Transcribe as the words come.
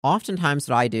oftentimes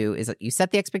what I do is that you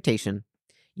set the expectation,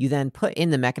 you then put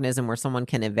in the mechanism where someone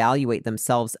can evaluate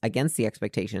themselves against the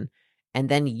expectation, and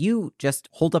then you just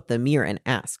hold up the mirror and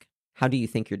ask, how do you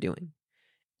think you're doing?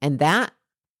 And that,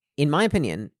 in my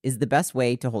opinion, is the best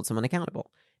way to hold someone accountable.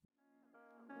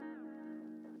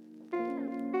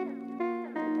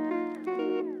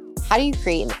 How do you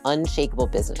create an unshakable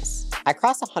business? I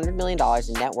crossed $100 million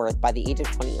in net worth by the age of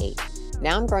 28.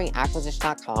 Now I'm growing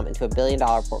Acquisition.com into $1 billion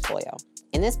portfolio.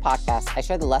 In this podcast, I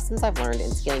share the lessons I've learned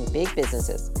in scaling big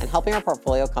businesses and helping our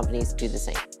portfolio companies do the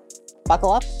same.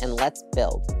 Buckle up and let's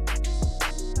build.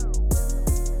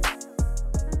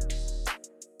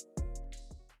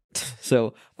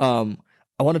 So I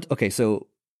want to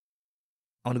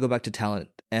go back to talent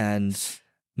and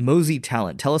Mosey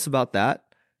Talent. Tell us about that,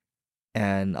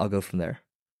 and I'll go from there.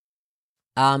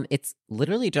 It's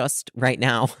literally just right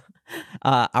now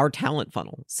our talent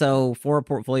funnel. So for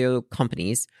portfolio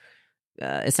companies,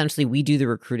 essentially we do the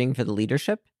recruiting for the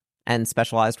leadership and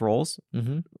specialized roles.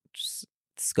 Just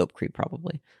scope creep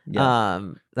probably.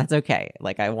 Yeah. That's okay.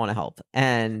 Like, I want to help.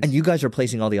 And you guys are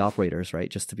placing all the operators, right?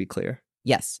 Just to be clear.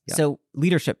 Yes. Yeah. So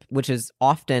leadership, which is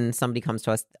often somebody comes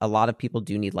to us, a lot of people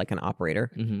do need like an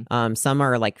operator.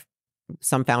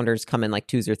 Some founders come in like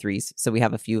 2s or 3s. So we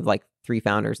have a few of like 3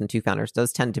 founders and 2 founders.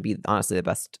 Those tend to be honestly the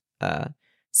best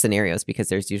scenarios because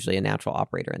there's usually a natural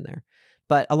operator in there.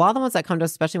 But a lot of the ones that come to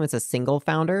us, especially when it's a single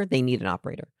founder, they need an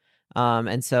operator.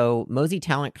 And so Mosey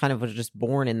Talent kind of was just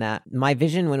born in that. My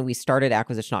vision when we started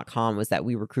Acquisition.com was that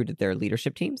we recruited their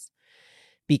leadership teams.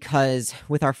 Because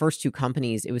with our first 2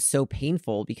 companies, it was so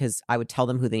painful because I would tell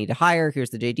them who they need to hire. Here's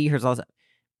the JD. Here's all that.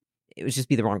 It would just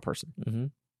be the wrong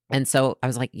person. And so I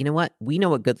was like, you know what? We know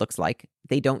what good looks like.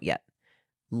 They don't yet.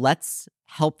 Let's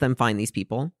help them find these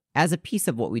people as a piece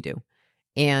of what we do.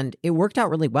 And it worked out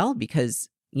really well because,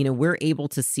 you know, we're able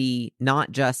to see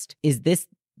not just, is this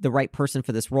the right person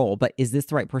for this role, but is this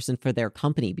the right person for their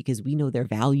company? Because we know their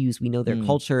values, we know their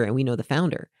culture, and we know the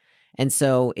founder. And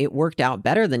so it worked out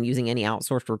better than using any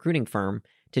outsourced recruiting firm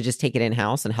to just take it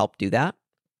in-house and help do that.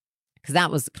 Because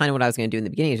that was kind of what I was going to do in the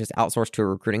beginning, is just outsource to a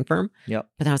recruiting firm. Yep.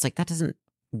 But then I was like,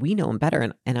 we know them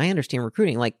better and I understand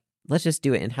recruiting. Like, let's just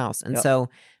do it in-house. And so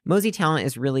Mosey Talent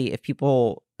is really, if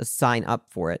people sign up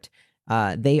for it,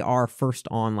 they are first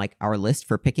on like our list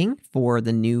for picking for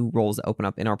the new roles that open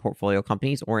up in our portfolio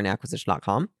companies or in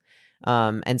Acquisition.com.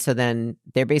 And so then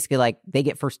they're basically like, they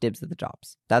get first dibs at the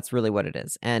jobs. That's really what it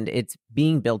is. And it's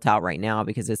being built out right now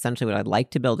because essentially what I'd like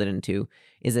to build it into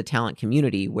is a talent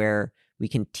community where we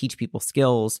can teach people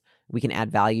skills. We can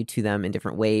add value to them in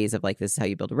different ways of like, this is how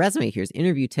you build a resume. Here's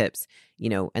interview tips, you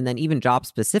know, and then even job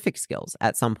specific skills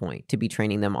at some point to be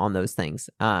training them on those things.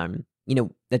 You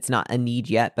know, that's not a need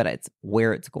yet, but it's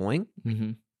where it's going.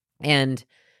 And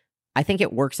I think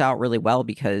it works out really well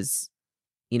because,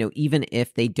 you know, even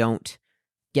if they don't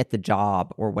get the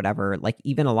job or whatever, like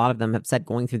even a lot of them have said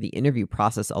going through the interview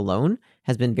process alone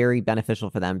has been very beneficial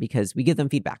for them because we give them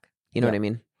feedback. You know what I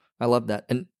mean? I love that.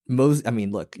 And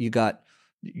look, you got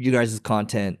you guys'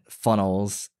 content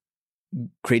funnels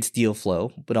creates deal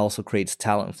flow, but also creates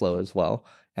talent flow as well.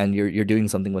 And you're doing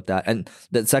something with that. And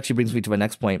that actually brings me to my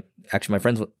next point. Actually, my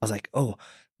friends, I was like, oh,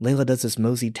 Layla does this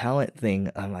Mosey Talent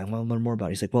thing. I want to learn more about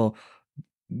it. He's like, well,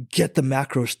 get the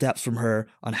macro steps from her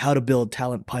on how to build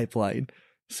talent pipeline.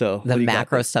 So the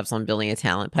macro steps on building a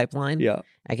talent pipeline. Yeah.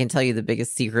 I can tell you the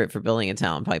biggest secret for building a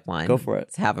talent pipeline. Go for it.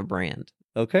 Is have a brand.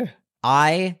 Okay.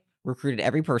 I recruited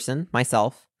every person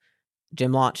myself.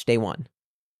 Gym launch day 1.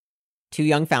 2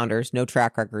 young founders, no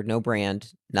track record, no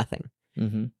brand, nothing.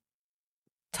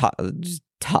 Just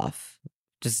tough.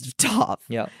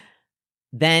 Yeah.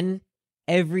 Then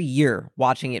every year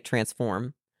watching it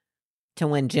transform to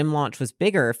when gym launch was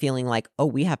bigger, feeling like, oh,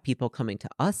 we have people coming to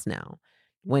us now.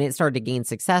 When it started to gain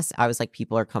success, I was like,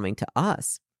 people are coming to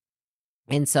us.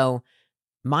 And so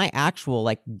my actual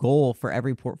like goal for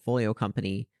every portfolio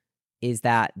company is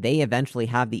that they eventually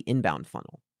have the inbound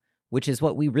funnel, which is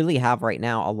what we really have right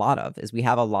now. A lot of is we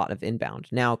have a lot of inbound.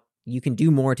 Now you can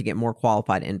do more to get more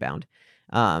qualified inbound.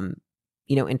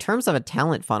 You know, in terms of a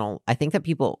talent funnel, I think that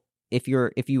people, if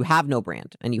you have no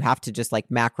brand and you have to just like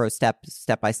macro step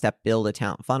by step build a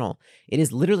talent funnel, it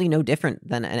is literally no different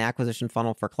than an acquisition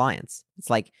funnel for clients. It's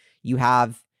like you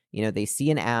have, you know, they see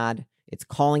an ad, it's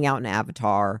calling out an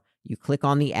avatar, you click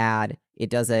on the ad, it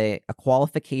does a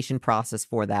qualification process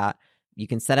for that. You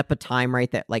can set up a time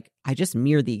right that like, I just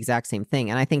mirror the exact same thing.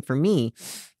 And I think for me,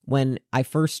 when I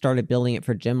first started building it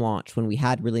for gym launch, when we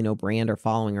had really no brand or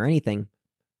following or anything,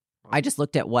 I just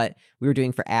looked at what we were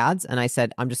doing for ads and I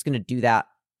said, I'm just going to do that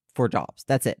for jobs.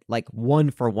 That's it. Like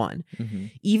 1 for 1.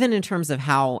 Even in terms of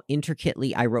how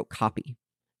intricately I wrote copy.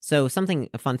 So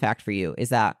a fun fact for you is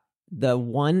that the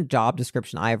one job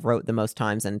description I have wrote the most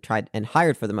times and tried and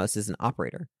hired for the most is an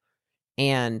operator.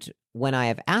 And when I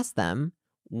have asked them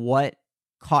what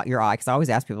caught your eye, because I always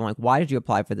ask people, I'm like, why did you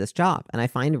apply for this job? And I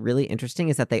find really interesting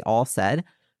is that they all said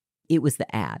it was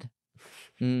the ad.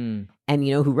 Mm. And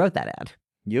you know who wrote that ad?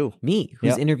 You. Me,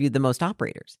 who's interviewed the most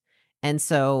operators. And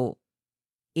so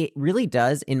it really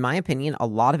does, in my opinion, a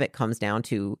lot of it comes down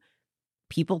to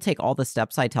people take all the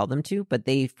steps I tell them to, but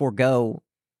they forego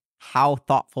how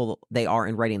thoughtful they are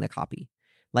in writing the copy.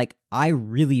 Like, I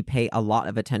really pay a lot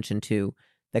of attention to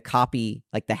the copy,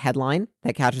 like the headline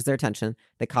that catches their attention,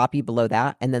 the copy below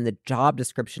that, and then the job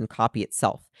description copy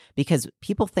itself. Because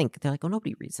people think, they're like, oh,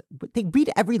 nobody reads it. But they read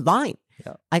every line.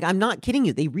 Yeah. Like, I'm not kidding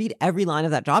you. They read every line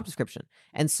of that job description.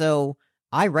 And so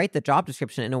I write the job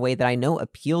description in a way that I know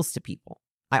appeals to people.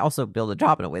 I also build a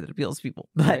job in a way that appeals to people.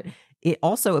 But it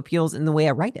also appeals in the way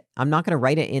I write it. I'm not going to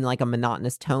write it in like a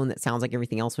monotonous tone that sounds like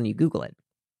everything else when you Google it.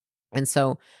 And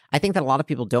so I think that a lot of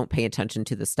people don't pay attention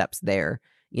to the steps there.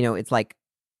 You know, it's like,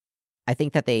 I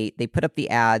think that they put up the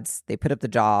ads, they put up the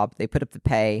job, they put up the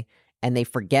pay, and they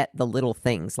forget the little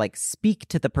things like speak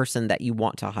to the person that you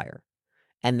want to hire.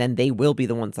 And then they will be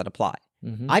the ones that apply.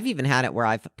 Mm-hmm. I've even had it where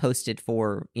I've posted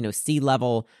for,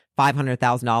 C-level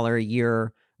 $500,000 a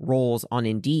year roles on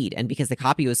Indeed. And because the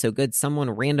copy was so good,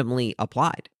 someone randomly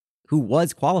applied who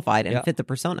was qualified and fit the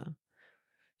persona.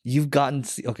 You've gotten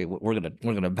okay. We're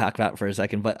gonna back that for a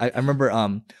second, but I remember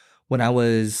when I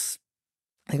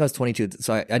think I was 22,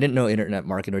 so I didn't know internet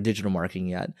marketing or digital marketing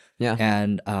yet. Yeah.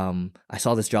 And I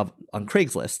saw this job on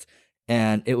Craigslist,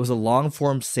 and it was a long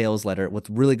form sales letter with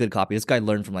really good copy. This guy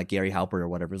learned from like Gary Halpert or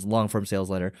whatever. It was a long form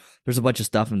sales letter. There's a bunch of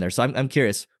stuff in there. So I'm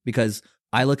curious because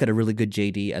I look at a really good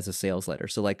JD as a sales letter.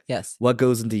 So like, yes, what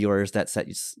goes into yours that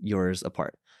sets yours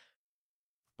apart?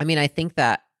 I mean, I think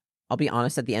that, I'll be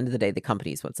honest, at the end of the day, the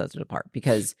company is what sets it apart,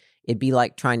 because it'd be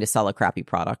like trying to sell a crappy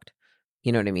product.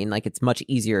 You know what I mean? Like, it's much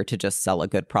easier to just sell a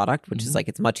good product, which is like,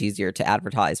 it's much easier to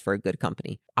advertise for a good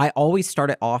company. I always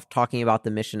start it off talking about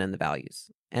the mission and the values.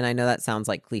 And I know that sounds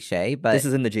like cliche, but this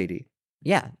is in the JD.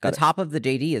 Yeah. The top of the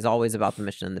JD is always about the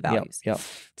mission and the values. Yep.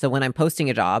 So when I'm posting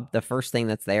a job, the first thing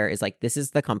that's there is like, this is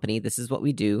the company, this is what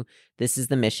we do, this is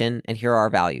the mission, and here are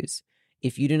our values.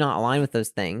 If you do not align with those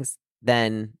things,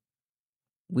 then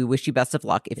we wish you best of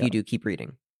luck. If you do, keep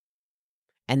reading.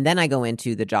 And then I go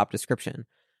into the job description.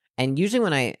 And usually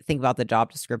when I think about the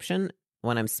job description,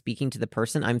 when I'm speaking to the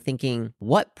person, I'm thinking,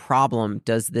 what problem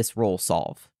does this role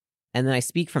solve? And then I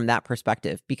speak from that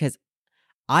perspective, because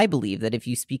I believe that if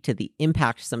you speak to the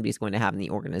impact somebody's going to have in the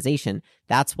organization,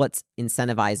 that's what's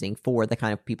incentivizing for the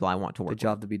kind of people I want to work with. The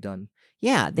job to be done.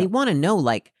 Yeah, they want to know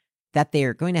like that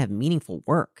they're going to have meaningful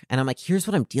work. And I'm like, here's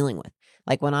what I'm dealing with.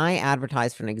 Like when I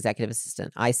advertised for an executive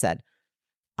assistant, I said,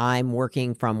 I'm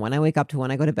working from when I wake up to when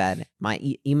I go to bed. My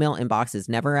email inbox is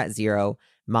never at zero.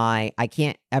 I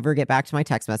can't ever get back to my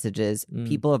text messages.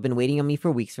 People have been waiting on me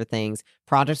for weeks for things.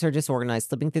 Projects are disorganized,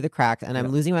 slipping through the cracks, and I'm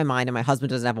losing my mind, and my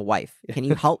husband doesn't have a wife. Can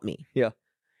you help me?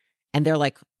 And they're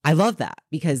like, I love that,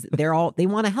 because they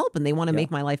want to help and they want to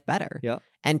make my life better.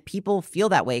 And people feel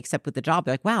that way, except with the job.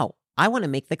 They're like, wow, I want to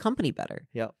make the company better.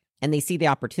 And they see the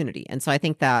opportunity. And so I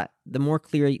think that the more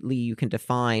clearly you can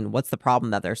define what's the problem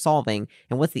that they're solving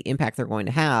and what's the impact they're going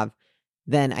to have,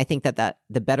 then I think that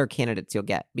the better candidates you'll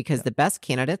get, because the best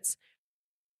candidates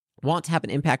want to have an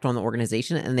impact on the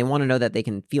organization and they want to know that they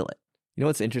can feel it. You know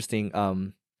what's interesting?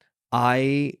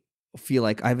 I feel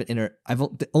like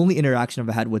the only interaction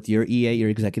I've had with your EA, your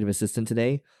executive assistant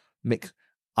today, Mick,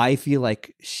 I feel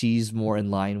like she's more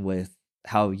in line with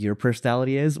how your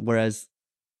personality is, whereas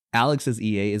Alex's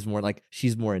EA is more like,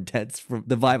 she's more intense from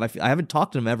the vibe. I haven't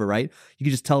talked to them ever, right? You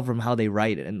can just tell from how they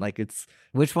write it, and like it's.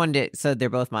 Which one so they're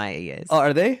both my EAs. Oh,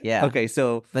 are they? Yeah. Okay,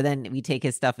 so. But then we take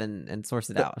his stuff and source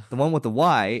it out. The one with the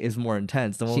Y is more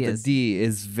intense. The one with the D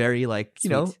is very like,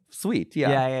 sweet.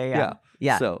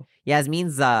 Yeah. So.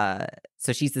 Yasmin's,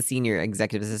 so she's the senior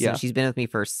executive assistant. She's been with me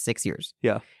for 6 years.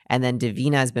 And then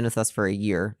Davina has been with us for a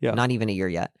year. Not even a year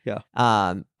yet.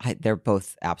 They're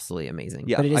both absolutely amazing.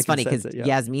 But it is funny because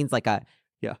Yasmin's like a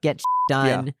get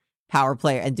done power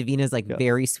player, and Davina's like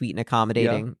very sweet and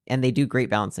accommodating, and they do great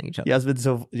balancing each other. Yasmin's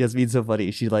so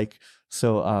funny. She like,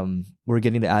 we're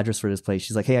getting the address for this place.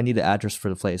 She's like, hey, I need the address for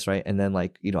the place, right? And then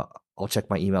like, I'll check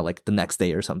my email like the next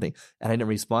day or something, and I didn't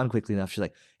respond quickly enough. She's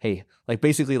like, hey, like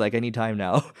basically like anytime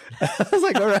now. I was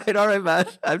like, all right, man.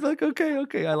 I'm like,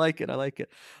 okay, I like it.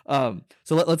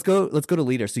 So let's go to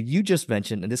leader. So you just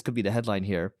mentioned, and this could be the headline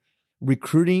here,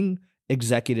 recruiting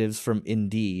executives from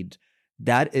Indeed.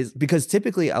 That is because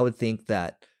typically I would think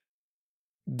that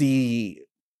the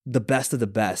the best of the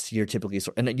best, you're typically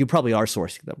and you probably are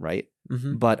sourcing them, right?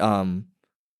 Mm-hmm. But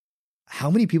how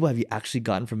many people have you actually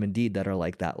gotten from Indeed that are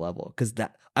like that level? Because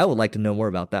that I would like to know more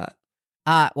about that.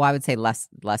 Well, I would say less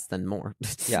than more.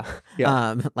 Yeah.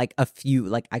 Yeah. Like a few,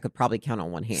 like I could probably count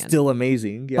on one hand. Still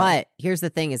amazing. Yeah. But here's the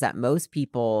thing: is that most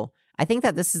people, I think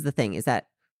that this is the thing, is that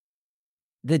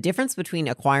the difference between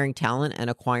acquiring talent and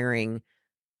acquiring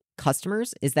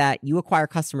customers is that you acquire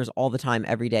customers all the time,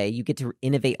 every day. You get to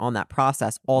innovate on that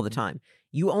process all the time.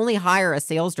 You only hire a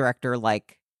sales director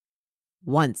like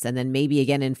once and then maybe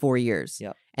again in 4 years.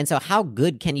 Yep. And so how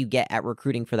good can you get at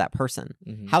recruiting for that person?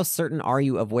 How certain are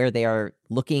you of where they are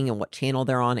looking and what channel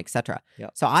they're on, etc.?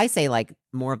 Yep. So I say like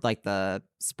more of like the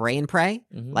spray and pray.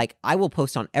 Like I will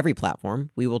post on every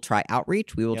platform. We will try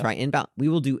outreach. We will try inbound. We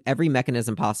will do every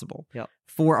mechanism possible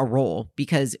for a role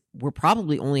because we're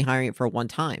probably only hiring it for one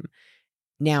time.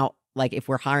 Now, like if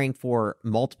we're hiring for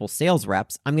multiple sales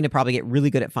reps, I'm going to probably get really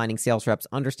good at finding sales reps,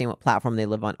 understand what platform they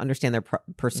live on, understand their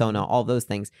persona, all those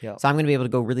things. Yep. So I'm going to be able to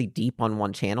go really deep on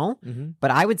one channel.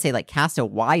 But I would say like cast a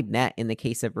wide net in the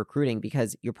case of recruiting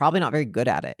because you're probably not very good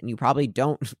at it and you probably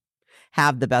don't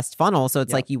have the best funnel. So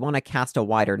it's like you want to cast a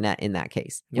wider net in that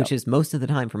case, which is most of the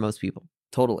time for most people.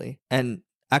 Totally. And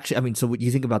actually, I mean, so what you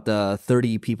think about the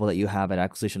 30 people that you have at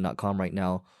acquisition.com right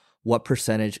now, what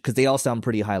percentage, because they all sound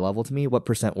pretty high level to me, what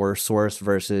percent were source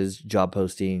versus job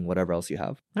posting, whatever else you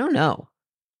have? I don't know.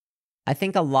 I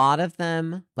think a lot of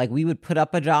them, like we would put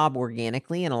up a job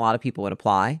organically and a lot of people would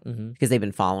apply because they've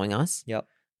been following us. Yep.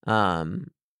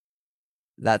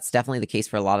 That's definitely the case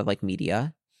for a lot of like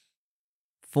media.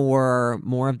 For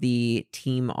more of the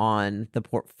team on the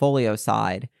portfolio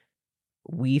side,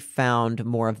 we found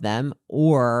more of them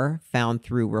or found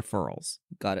through referrals.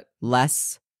 Got it.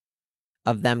 Less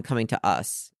of them coming to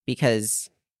us because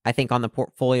I think on the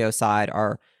portfolio side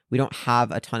we don't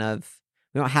have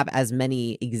as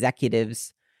many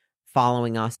executives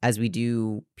following us as we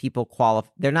do people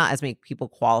They're not as many people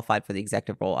qualified for the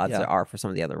executive role as there are for some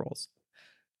of the other roles.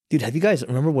 Dude, have you guys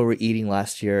remember what we were eating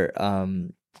last year?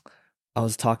 I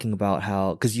was talking about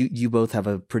how, because you both have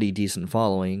a pretty decent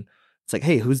following. It's like,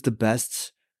 hey, who's the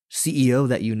best CEO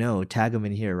that you know? Tag them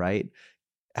in here, right?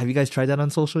 Have you guys tried that on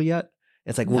social yet?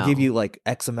 It's like, we'll give you like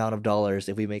X amount of dollars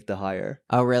if we make the hire.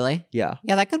 Oh, really? Yeah.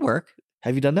 Yeah, that could work.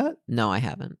 Have you done that? No, I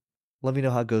haven't. Let me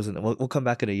know how it goes. We'll come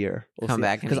back in a year. Come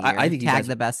back in a year. Because I think tag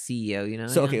the best CEO, you know?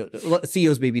 So, okay,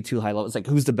 CEOs may be too high level. It's like,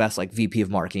 who's the best like VP of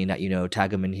marketing that you know?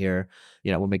 Tag them in here.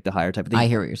 You know, we'll make the hire type of thing. I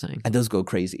hear what you're saying. And those go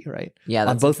crazy, right? Yeah,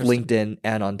 that's on both LinkedIn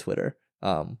and on Twitter.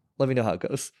 Let me know how it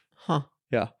goes. Huh.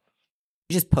 Yeah.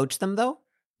 You just poach them, though?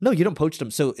 No, you don't poach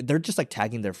them. So they're just like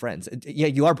tagging their friends. Yeah,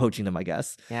 you are poaching them, I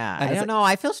guess. Yeah, I don't know.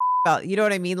 I feel about, you know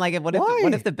what I mean? Like, what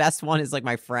if the best one is like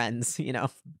my friends, you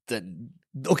know?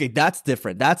 Okay, that's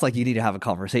different. That's like you need to have a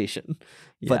conversation.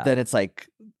 But then it's like,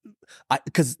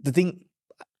 because the thing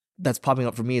that's popping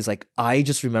up for me is like, I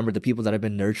just remember the people that I've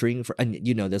been nurturing for, and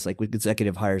you know this, like with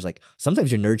executive hires, like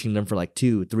sometimes you're nurturing them for like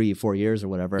 2, 3, 4 years or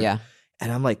whatever. Yeah.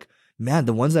 And I'm like, man,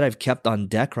 the ones that I've kept on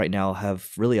deck right now have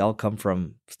really all come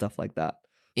from stuff like that.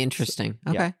 Interesting.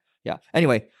 Okay. Yeah.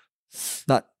 Anyway,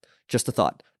 not just a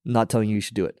thought. Not telling you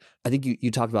should do it. I think you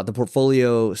talked about the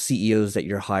portfolio CEOs that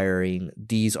you're hiring.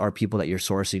 These are people that you're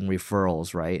sourcing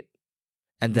referrals, right?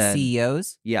 And then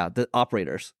CEOs? Yeah, the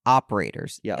operators.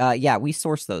 Yeah. Yeah, we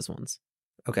source those ones.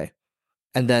 Okay.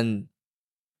 And then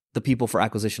the people for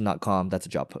acquisition.com, that's a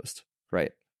job post,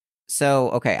 right? So,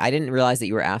 okay, I didn't realize that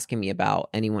you were asking me about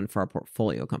anyone for our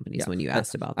portfolio companies when you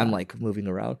asked about that. I'm like moving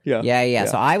around. Yeah. Yeah.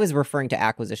 So I was referring to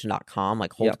acquisition.com,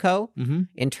 like Holdco,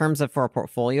 in terms of for our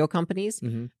portfolio companies.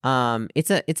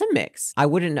 It's a mix.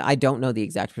 I don't know the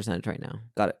exact percentage right now.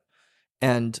 Got it.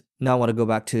 And now I want to go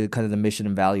back to kind of the mission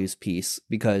and values piece,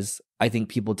 because I think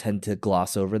people tend to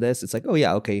gloss over this. It's like, oh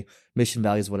yeah, okay, mission,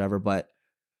 values, whatever. But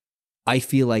I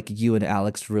feel like you and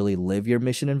Alex really live your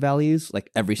mission and values like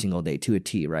every single day to a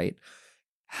T, right?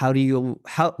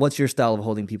 What's your style of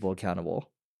holding people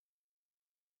accountable?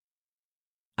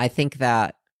 I think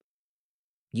that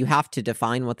you have to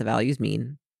define what the values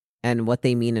mean and what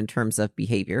they mean in terms of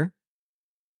behavior.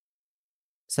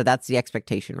 So that's the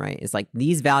expectation, right? It's like,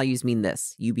 these values mean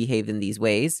this. You behave in these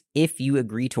ways. If you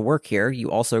agree to work here,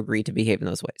 you also agree to behave in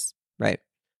those ways, right?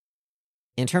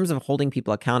 In terms of holding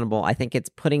people accountable, I think it's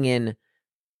putting in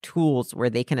tools where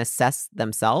they can assess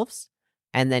themselves,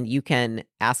 and then you can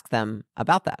ask them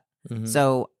about that.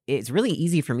 So it's really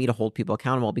easy for me to hold people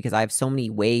accountable because I have so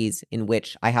many ways in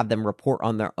which I have them report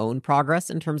on their own progress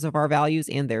in terms of our values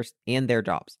and their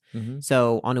jobs.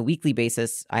 So on a weekly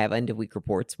basis, I have end of week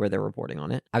reports where they're reporting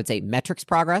on it. I would say metrics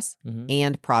progress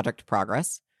and project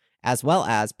progress, as well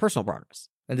as personal progress.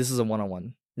 And this is a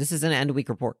one-on-one. This is an end of week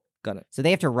report. Got it. So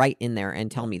they have to write in there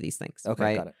and tell me these things. Okay,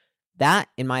 right? got it. That,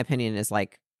 in my opinion, is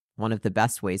like one of the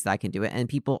best ways that I can do it. And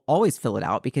people always fill it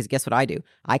out because guess what I do?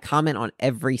 I comment on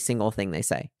every single thing they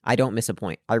say. I don't miss a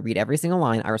point. I read every single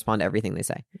line. I respond to everything they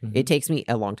say. Mhm. It takes me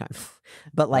a long time.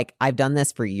 But like I've done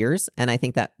this for years. And I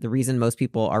think that the reason most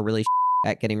people are really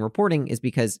at getting reporting is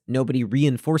because nobody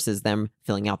reinforces them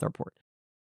filling out the report.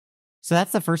 So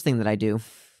that's the first thing that I do.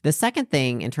 The second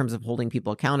thing in terms of holding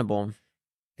people accountable.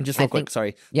 And just real quick, think-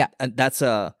 sorry. Yeah. And that's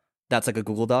like a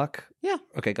Google Doc? Yeah.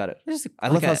 Okay, got it. Just I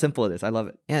like love how simple it is. I love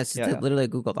it. Yeah, it's just Yeah, yeah. literally a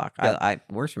Google Doc. Yeah. I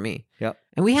works for me. Yep.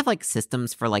 And we have like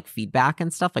systems for like feedback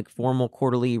and stuff, like formal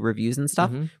quarterly reviews and stuff,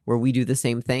 Mhm. where we do the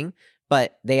same thing,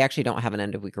 but they actually don't have an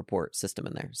end of week report system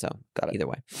in there. So Got it. either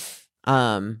way,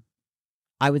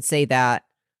 I would say that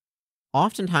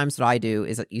oftentimes what I do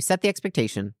is that you set the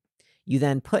expectation, you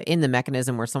then put in the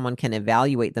mechanism where someone can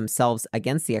evaluate themselves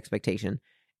against the expectation,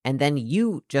 and then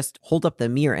you just hold up the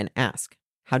mirror and ask,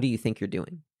 how do you think you're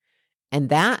doing? And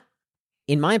that,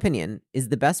 in my opinion, is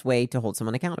the best way to hold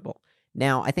someone accountable.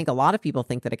 Now, I think a lot of people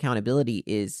think that accountability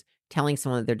is telling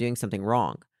someone that they're doing something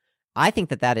wrong. I think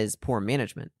that that is poor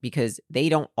management because they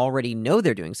don't already know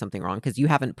they're doing something wrong because you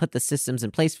haven't put the systems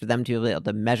in place for them to be able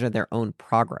to measure their own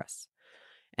progress.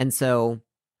 And so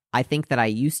I think that I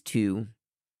used to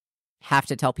have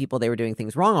to tell people they were doing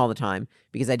things wrong all the time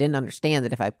because I didn't understand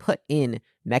that if I put in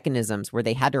mechanisms where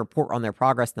they had to report on their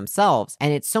progress themselves,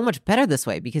 and it's so much better this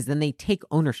way because then they take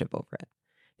ownership over it.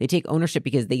 They take ownership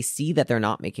because they see that they're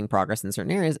not making progress in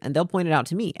certain areas and they'll point it out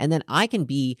to me. And then I can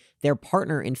be their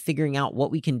partner in figuring out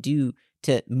what we can do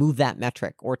to move that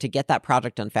metric or to get that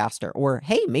project done faster. Or,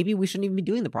 hey, maybe we shouldn't even be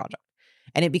doing the project.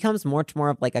 And it becomes much more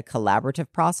of like a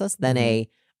collaborative process than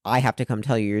I have to come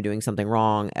tell you you're doing something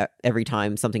wrong every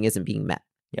time something isn't being met.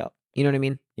 Yep. You know what I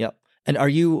mean? Yep. And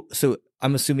so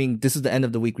I'm assuming this is the end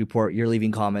of the week report. You're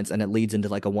leaving comments and it leads into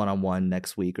like a one-on-one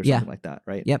next week or something like that,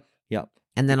 right? Yep. Yep.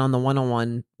 And then on the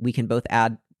one-on-one, we can both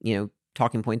add,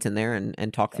 talking points in there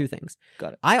and talk through things.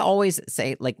 Got it. I always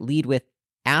say like lead with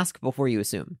ask before you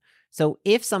assume. So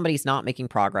if somebody's not making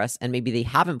progress and maybe they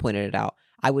haven't pointed it out,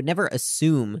 I would never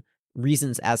assume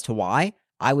reasons as to why.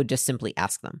 I would just simply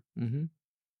ask them. Mm-hmm.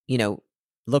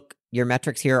 Look, your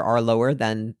metrics here are lower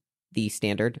than the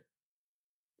standard.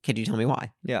 Could you tell me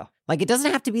why? Yeah. Like, it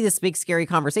doesn't have to be this big, scary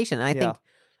conversation. And I think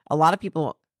a lot of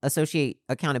people associate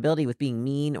accountability with being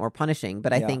mean or punishing,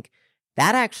 but I think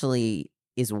that actually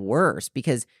is worse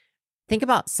because think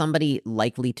about somebody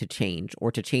likely to change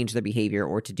or to change their behavior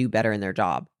or to do better in their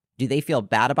job. Do they feel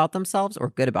bad about themselves or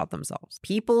good about themselves?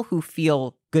 People who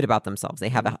feel good about themselves, they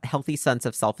have a healthy sense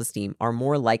of self-esteem, are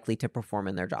more likely to perform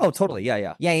in their jobs. Oh, totally.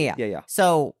 Yeah. Yeah.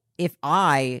 So if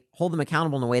I hold them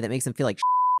accountable in a way that makes them feel like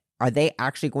are they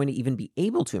actually going to even be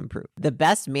able to improve? The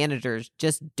best managers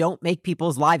just don't make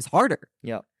people's lives harder.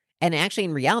 Yeah. And actually,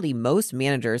 in reality, most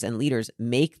managers and leaders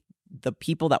make the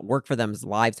people that work for them's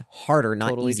lives harder, not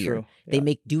Totally easier. true. Yeah. They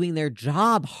make doing their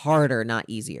job harder, not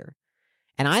easier.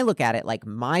 And I look at it like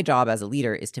my job as a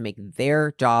leader is to make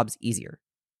their jobs easier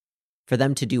for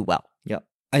them to do well. Yeah.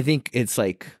 I think it's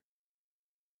like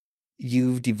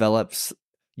you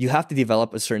have to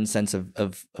develop a certain sense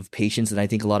of patience. And I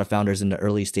think a lot of founders in the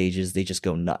early stages, they just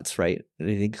go nuts, right?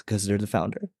 They think because they're the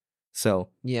founder. So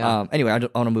anyway, I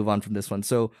want to move on from this one.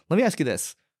 So let me ask you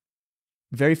this.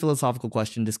 Very philosophical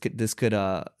question. This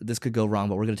could go wrong,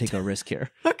 but we're going to take a risk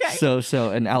here. Okay. So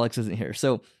and Alex isn't here.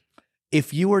 So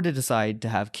if you were to decide to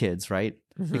have kids, right?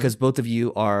 Mhm. Because both of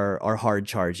you are hard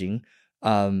charging,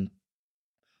 and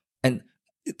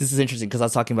this is interesting because I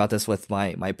was talking about this with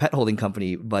my pet holding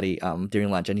company buddy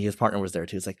during lunch, and his partner was there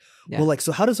too. It's like, well, like,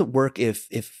 so how does it work if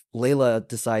Layla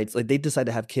decides, like, they decide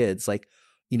to have kids, like,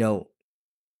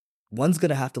 one's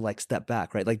gonna have to like step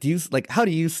back, right? Like, how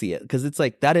do you see it? Because it's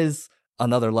like that is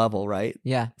another level, right?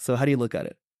 Yeah. So how do you look at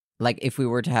it? Like if we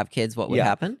were to have kids, what would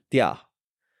happen? Yeah.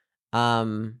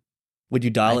 Would you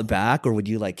dial it back or would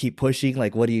you like keep pushing?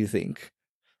 Like, what do you think?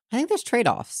 I think there's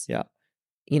trade-offs. Yeah.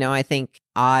 I think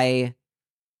I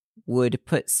would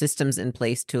put systems in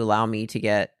place to allow me to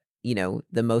get,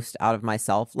 the most out of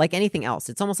myself. Like anything else,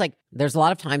 it's almost like there's a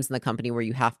lot of times in the company where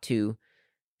you have to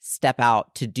step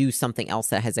out to do something else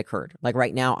that has occurred. Like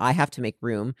right now, I have to make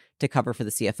room to cover for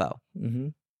the CFO. Mm-hmm.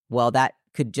 Well, that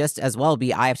could just as well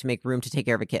be I have to make room to take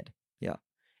care of a kid. Yeah.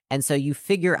 And so you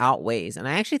figure out ways. And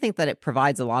I actually think that it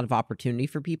provides a lot of opportunity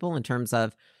for people in terms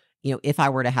of, if I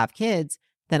were to have kids,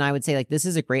 then I would say like, this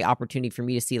is a great opportunity for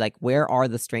me to see like, where are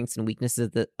the strengths and weaknesses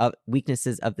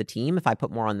of the team if I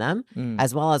put more on them,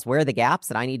 as well as where are the gaps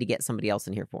that I need to get somebody else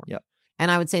in here for. Yep.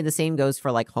 And I would say the same goes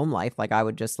for like home life. Like I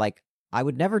would just like I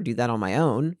would never do that on my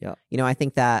own. Yeah. You know, I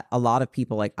think that a lot of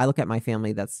people, like, I look at my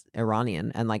family that's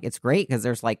Iranian, and like, it's great because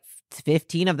there's like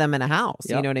 15 of them in a house.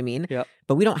 Yep. You know what I mean? Yep.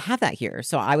 But we don't have that here.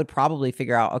 So I would probably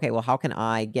figure out, okay, well, how can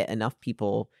I get enough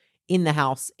people in the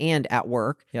house and at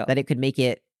work that it could make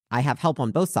it, I have help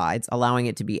on both sides, allowing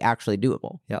it to be actually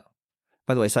doable. Yeah.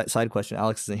 By the way, side question.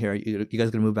 Alex isn't here. You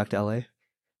guys going to move back to LA?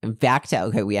 Back to,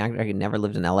 okay, we actually never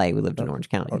lived in LA. We lived in Orange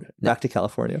County. Okay. No. Back to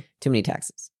California. Too many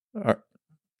taxes.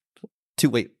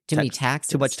 Too many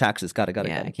taxes. Too much taxes. Got it.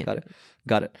 Yeah, I can't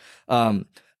Got it.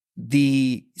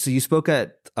 So you spoke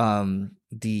at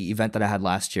the event that I had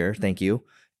last year. Thank you.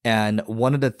 And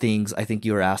one of the things I think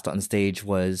you were asked on stage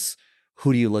was,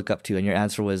 who do you look up to? And your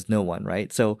answer was no one,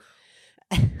 right? So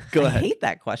go ahead. I hate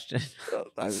that question.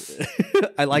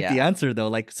 I like the answer though.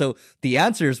 Like, so the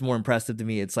answer is more impressive to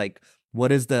me. It's like,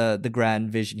 what is the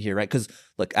grand vision here, right? Because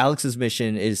look, Alex's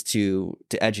mission is to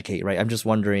educate, right? I'm just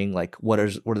wondering, like, what are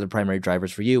the primary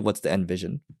drivers for you? What's the end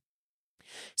vision?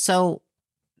 So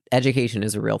education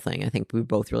is a real thing. I think we're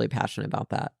both really passionate about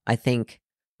that. I think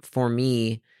for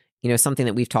me, you know, something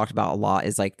that we've talked about a lot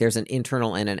is like there's an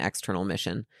internal and an external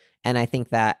mission. And I think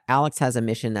that Alex has a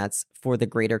mission that's for the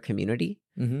greater community.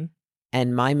 Mm-hmm.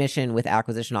 And my mission with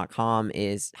acquisition.com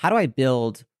is, how do I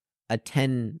build a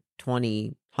 10,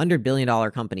 20, $100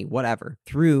 billion company, whatever,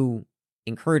 through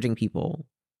encouraging people,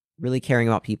 really caring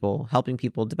about people, helping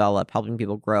people develop, helping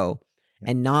people grow,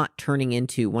 and not turning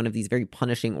into one of these very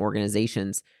punishing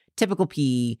organizations, typical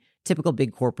PE, typical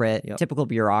big corporate, typical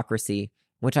bureaucracy,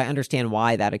 which I understand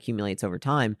why that accumulates over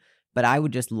time. But I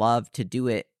would just love to do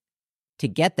it to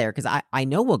get there, because I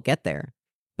know we'll get there,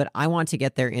 but I want to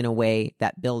get there in a way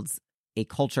that builds a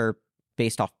culture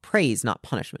based off praise, not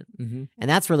punishment. Mm-hmm. And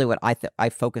that's really what I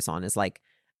focus on, is like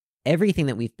everything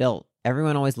that we've built.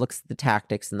 Everyone always looks at the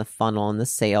tactics and the funnel and the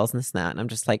sales and this and that. And I'm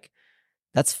just like,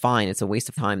 that's fine. It's a waste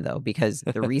of time though, because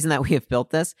the reason that we have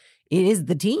built this, it is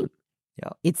the team.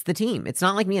 Yeah. It's the team. It's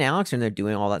not like me and Alex are in there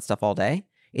doing all that stuff all day.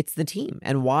 It's the team.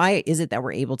 And why is it that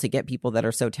we're able to get people that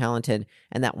are so talented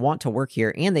and that want to work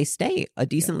here, and they stay a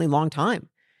decently long time,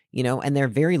 you know, and they're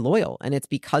very loyal, and it's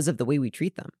because of the way we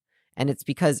treat them. And it's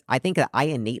because I think that I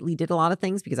innately did a lot of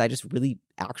things because I just really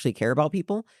actually care about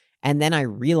people. And then I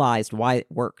realized why it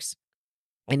works.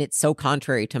 And it's so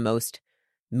contrary to most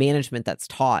management that's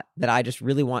taught, that I just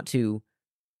really want to,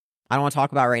 I don't want to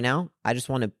talk about right now. I just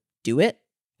want to do it.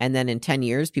 And then in 10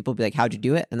 years, people will be like, how'd you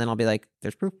do it? And then I'll be like,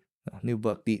 there's proof. New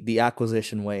book, the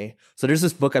acquisition way. So there's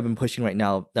this book I've been pushing right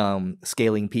now,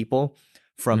 Scaling People,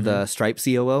 from the Stripe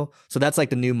COO. So that's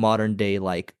like the new modern day,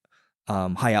 like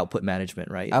high output management,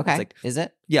 right? Okay. It's like, is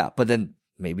it? Yeah, but then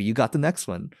maybe you got the next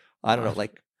one. I don't know.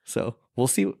 Like, so we'll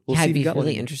see. We'll see. I'd be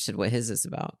really interested what his is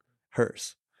about.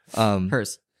 Hers.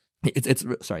 Hers. It's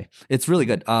sorry. It's really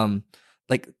good.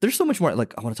 Like there's so much more.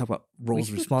 Like I want to talk about roles,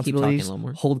 responsibilities,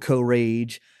 holdco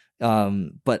rage.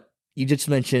 But you just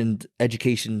mentioned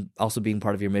education also being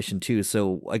part of your mission too.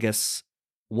 So I guess,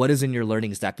 what is in your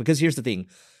learning stack? Because here's the thing.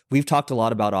 We've talked a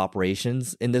lot about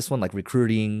operations in this one, like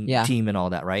recruiting, team and all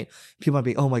that, right? People might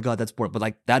be, oh my God, that's boring. But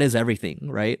like, that is everything,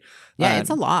 right? Yeah, it's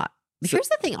a lot. Here's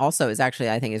the thing also is actually,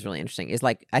 I think is really interesting, is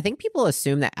like, I think people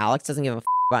assume that Alex doesn't give a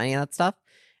about any of that stuff,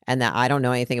 and that I don't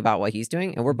know anything about what he's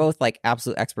doing. And we're both like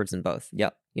absolute experts in both.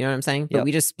 Yep. You know what I'm saying? But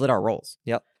we just split our roles.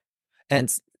 Yep.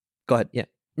 And go ahead. Yeah.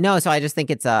 No, so I just think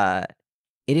it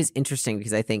is interesting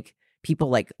because I think people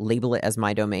like label it as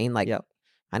my domain. Like,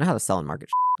 I know how to sell and market.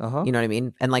 You know what I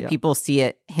mean? And like people see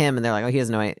him and they're like, oh, he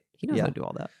doesn't know it. He knows how to do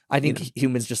all that. I think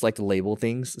humans just like to label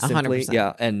things simply. 100%.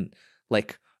 Yeah. And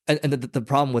like, and the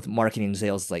problem with marketing and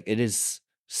sales is like, it is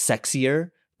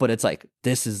sexier, but it's like,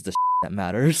 this is the that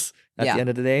matters at the end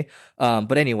of the day.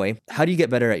 But anyway, how do you get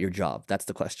better at your job? That's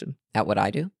the question. At what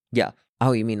I do? Yeah.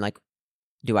 Oh, you mean like,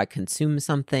 do I consume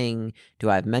something? Do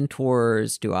I have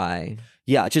mentors? Do I?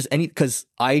 Yeah, just because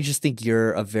I just think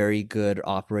you're a very good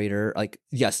operator. Like,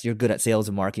 yes, you're good at sales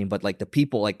and marketing, but like the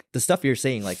people, like the stuff you're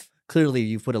saying, like clearly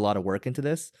you've put a lot of work into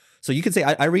this. So you can say,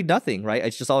 I read nothing, right?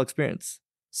 It's just all experience.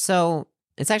 So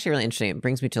it's actually really interesting. It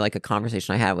brings me to like a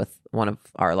conversation I had with one of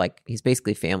our, like, he's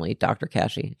basically family, Dr.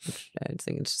 Kashi, which I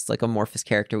think it's just like amorphous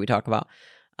character we talk about,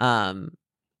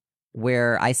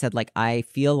 where I said, like, I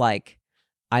feel like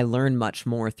I learn much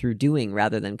more through doing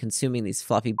rather than consuming these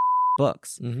fluffy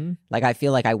books. Mm-hmm. Like, I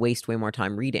feel like I waste way more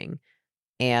time reading.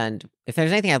 And if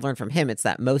there's anything I've learned from him, it's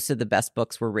that most of the best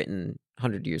books were written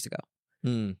 100 years ago.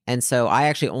 Mm. And so I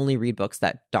actually only read books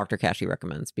that Dr. Kashi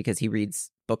recommends, because he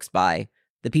reads books by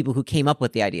the people who came up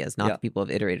with the ideas, not the people who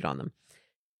have iterated on them.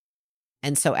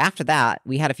 And so after that,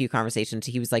 we had a few conversations.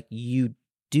 He was like, you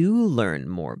do learn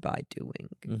more by doing.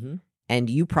 Mm-hmm. And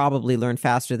you probably learn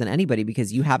faster than anybody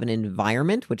because you have an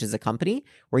environment, which is a company,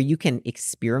 where you can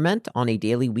experiment on a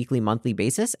daily, weekly, monthly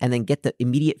basis and then get the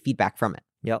immediate feedback from it.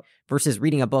 Yep. Versus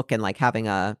reading a book and like having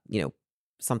a,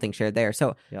 something shared there.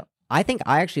 So Yep. I think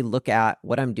I actually look at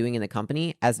what I'm doing in the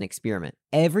company as an experiment.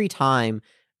 Every time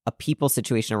a people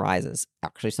situation arises,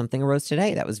 actually something arose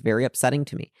today that was very upsetting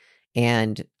to me.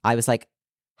 And I was like,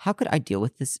 how could I deal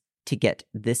with this to get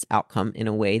this outcome in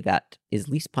a way that is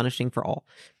least punishing for all?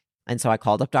 And so I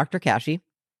called up Dr. Kashi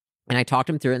and I talked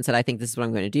him through it and said, I think this is what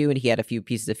I'm going to do. And he had a few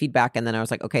pieces of feedback. And then I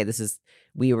was like, okay,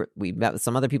 we met with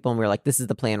some other people and we were like, this is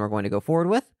the plan we're going to go forward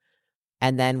with.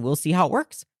 And then we'll see how it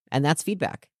works. And that's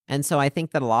feedback. And so I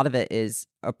think that a lot of it is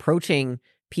approaching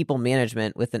people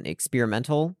management with an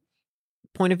experimental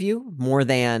point of view more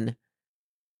than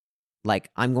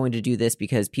like, I'm going to do this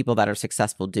because people that are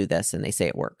successful do this and they say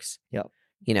it works. Yep.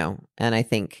 And I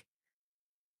think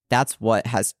that's what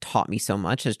has taught me so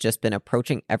much, has just been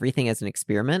approaching everything as an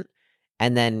experiment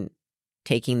and then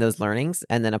taking those learnings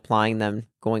and then applying them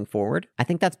going forward. I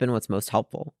think that's been what's most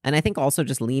helpful. And I think also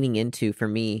just leaning into, for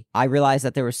me, I realized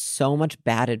that there was so much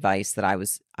bad advice that I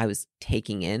was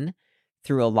taking in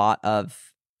through a lot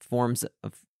of forms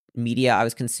of media I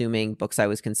was consuming, books I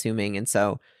was consuming. And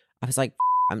so I was like,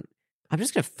 I'm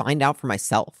just going to find out for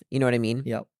myself. You know what I mean?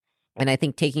 Yep. And I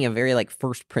think taking a very like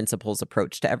first principles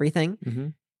approach to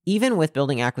everything, even with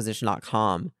building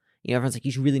acquisition.com, everyone's like,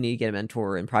 you really need to get a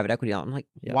mentor in private equity. I'm like,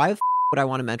 why the would I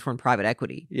want a mentor in private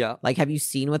equity? Yeah. Like, have you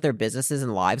seen what their businesses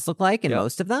and lives look like in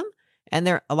most of them? And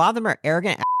a lot of them are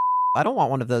arrogant. I don't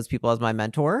want one of those people as my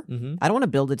mentor. I don't want to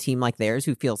build a team like theirs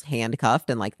who feels handcuffed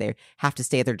and like they have to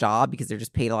stay at their job because they're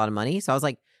just paid a lot of money. So I was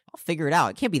like, I'll figure it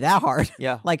out. It can't be that hard.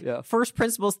 Yeah. First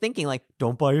principles thinking, like,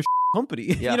 don't buy a company.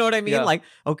 Yeah. You know what I mean? Yeah. Like,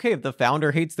 okay, if the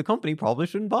founder hates the company, probably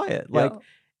shouldn't buy it. Like,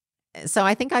 so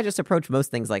I think I just approach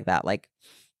most things like that. Like,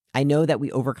 I know that we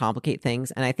overcomplicate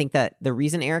things. And I think that the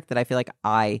reason, Eric, that I feel like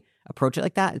I approach it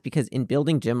like that is because in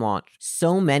building Gym Launch,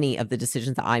 so many of the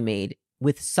decisions that I made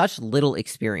with such little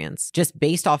experience, just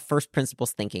based off first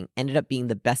principles thinking, ended up being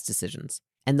the best decisions.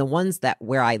 And the ones that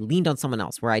where I leaned on someone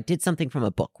else, where I did something from a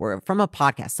book, where from a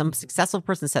podcast, some successful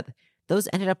person said, those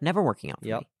ended up never working out for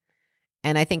me.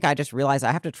 And I think I just realized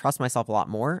I have to trust myself a lot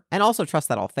more and also trust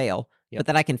that I'll fail, but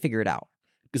that I can figure it out.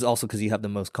 Because you have the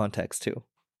most context too.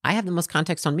 I have the most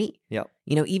context on me. Yeah.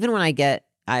 Even when I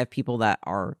have people that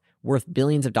are worth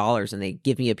billions of dollars and they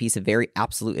give me a piece of very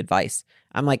absolute advice,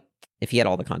 I'm like, if he had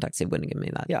all the context, he wouldn't give me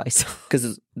that advice.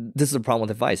 Because this is a problem with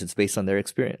advice. It's based on their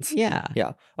experience. Yeah.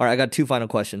 Yeah. All right. I got two final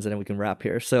questions and then we can wrap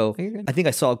here. So I think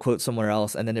I saw a quote somewhere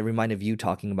else and then it reminded of you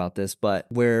talking about this, but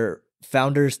where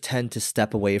founders tend to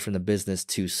step away from the business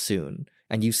too soon.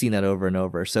 And you've seen that over and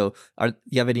over. So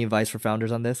you have any advice for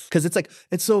founders on this? Because it's like,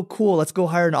 it's so cool. Let's go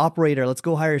hire an operator. Let's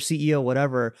go hire a CEO,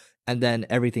 whatever. And then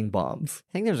everything bombs.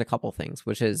 I think there's a couple things,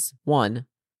 which is one,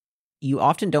 you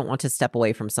often don't want to step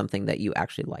away from something that you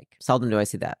actually like. Seldom do I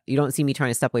see that. You don't see me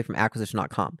trying to step away from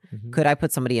acquisition.com. Could I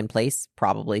put somebody in place?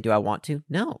 Probably. Do I want to?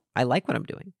 No, I like what I'm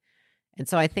doing. And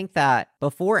so I think that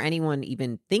before anyone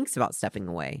even thinks about stepping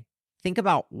away, think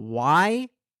about why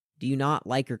do you not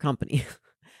like your company?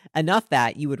 Enough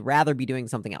that you would rather be doing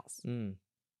something else.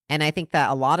 And I think that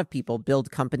a lot of people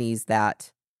build companies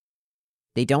that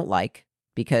they don't like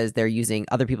because they're using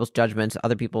other people's judgments,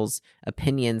 other people's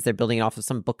opinions. They're building it off of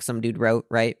some book some dude wrote,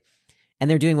 right? And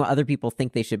they're doing what other people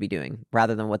think they should be doing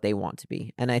rather than what they want to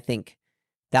be. And I think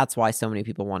that's why so many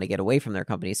people want to get away from their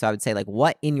company. So I would say, like,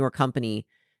 what in your company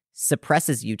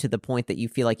suppresses you to the point that you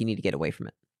feel like you need to get away from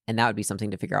it? And that would be something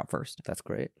to figure out first. That's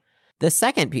great. The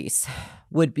second piece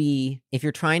would be, if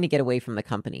you're trying to get away from the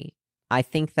company, I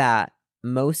think that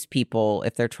most people,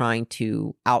 if they're trying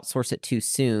to outsource it too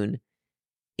soon,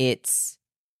 it's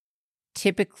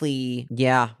typically,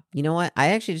 you know what? I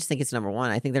actually just think it's number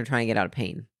one. I think they're trying to get out of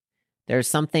pain. There's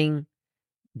something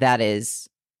that is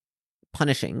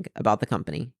punishing about the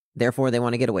company. Therefore, they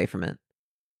want to get away from it.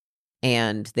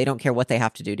 And they don't care what they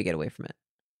have to do to get away from it.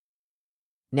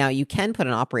 Now, you can put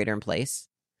an operator in place,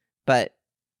 but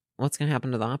what's going to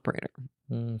happen to the operator?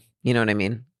 You know what I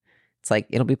mean? It's like,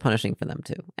 it'll be punishing for them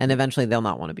too. And eventually they'll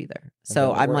not want to be there.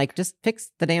 So I'm like, just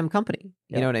fix the damn company.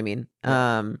 You know what I mean?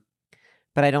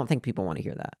 But I don't think people want to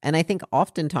hear that. And I think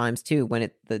oftentimes too,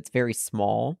 when it's very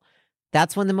small,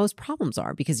 that's when the most problems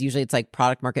are, because usually it's like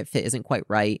product market fit isn't quite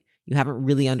right. You haven't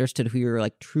really understood who your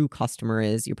like true customer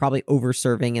is. You're probably over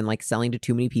serving and like selling to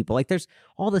too many people. Like there's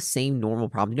all the same normal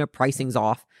problems. Pricing's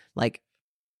off. Like,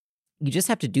 you just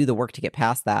have to do the work to get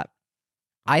past that.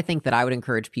 I think that I would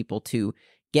encourage people to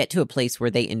get to a place where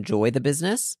they enjoy the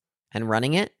business and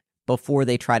running it before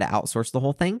they try to outsource the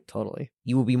whole thing. Totally.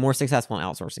 You will be more successful in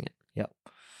outsourcing it. Yep.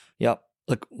 Yep.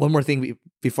 Look, one more thing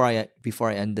before I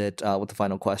end it with the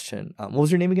final question. What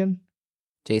was your name again?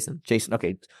 Jason. Jason.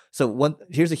 Okay. So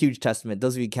here's a huge testament.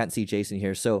 Those of you who can't see Jason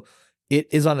here. So it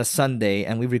is on a Sunday,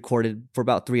 and we recorded for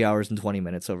about 3 hours and 20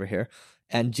 minutes over here.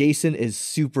 And Jason is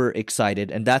super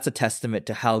excited, and that's a testament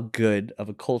to how good of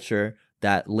a culture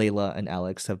that Layla and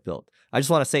Alex have built. I just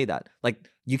want to say that. Like,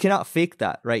 you cannot fake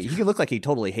that, right? He can look like he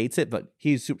totally hates it, but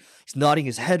he's nodding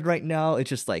his head right now. It's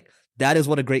just like, that is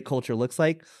what a great culture looks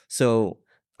like. So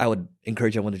I would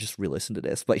encourage everyone to just re-listen to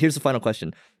this. But here's the final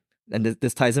question, and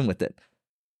this ties in with it.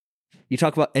 You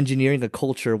talk about engineering a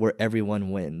culture where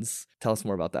everyone wins. Tell us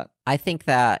more about that. I think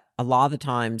that a lot of the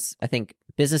times, I think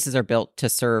businesses are built to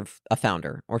serve a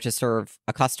founder or to serve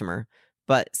a customer,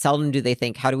 but seldom do they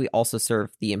think, how do we also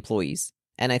serve the employees?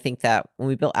 And I think that when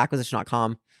we built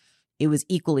acquisition.com, it was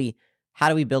equally, how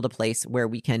do we build a place where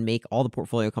we can make all the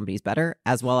portfolio companies better,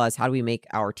 as well as how do we make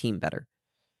our team better?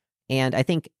 And I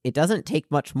think it doesn't take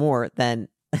much more than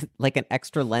like an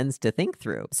extra lens to think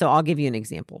through. So I'll give you an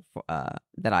example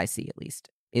that I see, at least,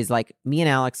 is like me and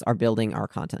Alex are building our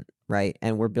content, right?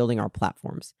 And we're building our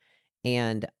platforms.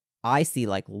 And I see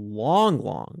like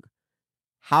long,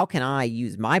 how can I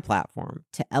use my platform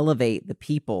to elevate the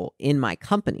people in my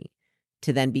company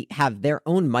to then have their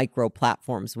own micro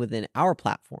platforms within our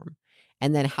platform?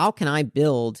 And then how can I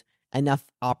build enough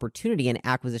opportunity in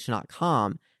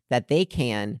acquisition.com that they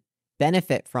can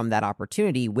benefit from that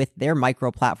opportunity with their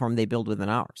micro platform they build within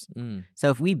ours?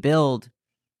 So if we build,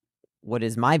 what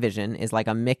is my vision is like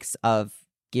a mix of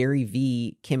Gary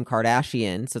V, Kim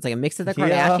Kardashian. So it's like a mix of the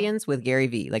Kardashians with Gary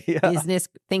V, like business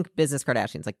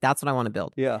Kardashians. Like, that's what I want to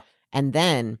build. Yeah. And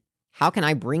then how can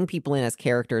I bring people in as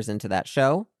characters into that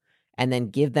show and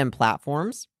then give them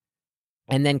platforms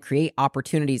and then create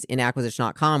opportunities in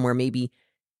acquisition.com where maybe,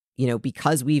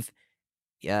 because we've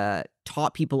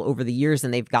taught people over the years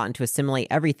and they've gotten to assimilate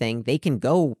everything, they can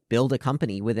go build a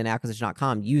company within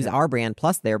acquisition.com, use our brand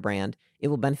plus their brand. It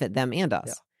will benefit them and us.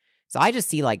 Yeah. So I just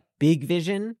see like big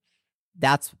vision.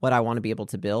 That's what I want to be able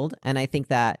to build. And I think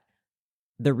that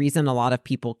the reason a lot of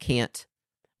people can't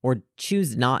or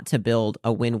choose not to build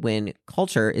a win-win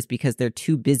culture is because they're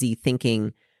too busy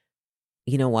thinking,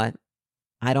 you know what,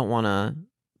 I don't want to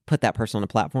put that person on a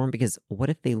platform because what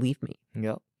if they leave me?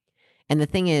 Yep. And the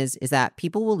thing is that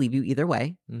people will leave you either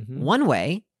way. Mm-hmm. One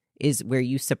way is where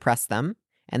you suppress them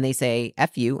and they say,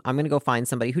 F you, I'm going to go find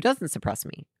somebody who doesn't suppress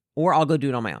me, or I'll go do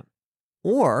it on my own.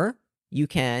 Or you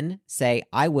can say,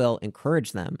 I will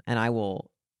encourage them and I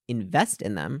will invest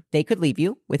in them. They could leave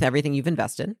you with everything you've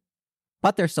invested,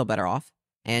 but they're still better off.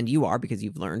 And you are, because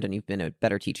you've learned and you've been a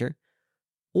better teacher.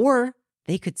 Or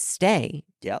they could stay.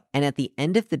 Yep. And at the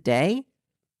end of the day,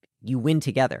 you win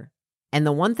together. And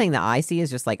the one thing that I see is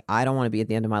just like, I don't want to be at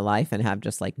the end of my life and have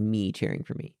just like me cheering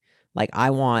for me. Like,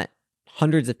 I want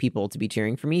hundreds of people to be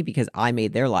cheering for me because I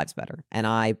made their lives better and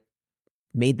I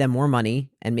made them more money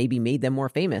and maybe made them more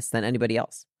famous than anybody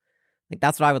else. Like,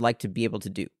 that's what I would like to be able to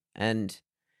do. And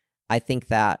I think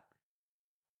that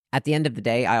at the end of the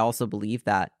day, I also believe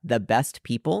that the best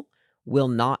people will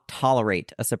not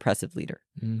tolerate a suppressive leader.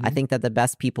 Mm-hmm. I think that the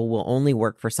best people will only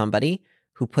work for somebody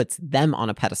who puts them on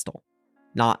a pedestal,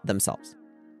 not themselves.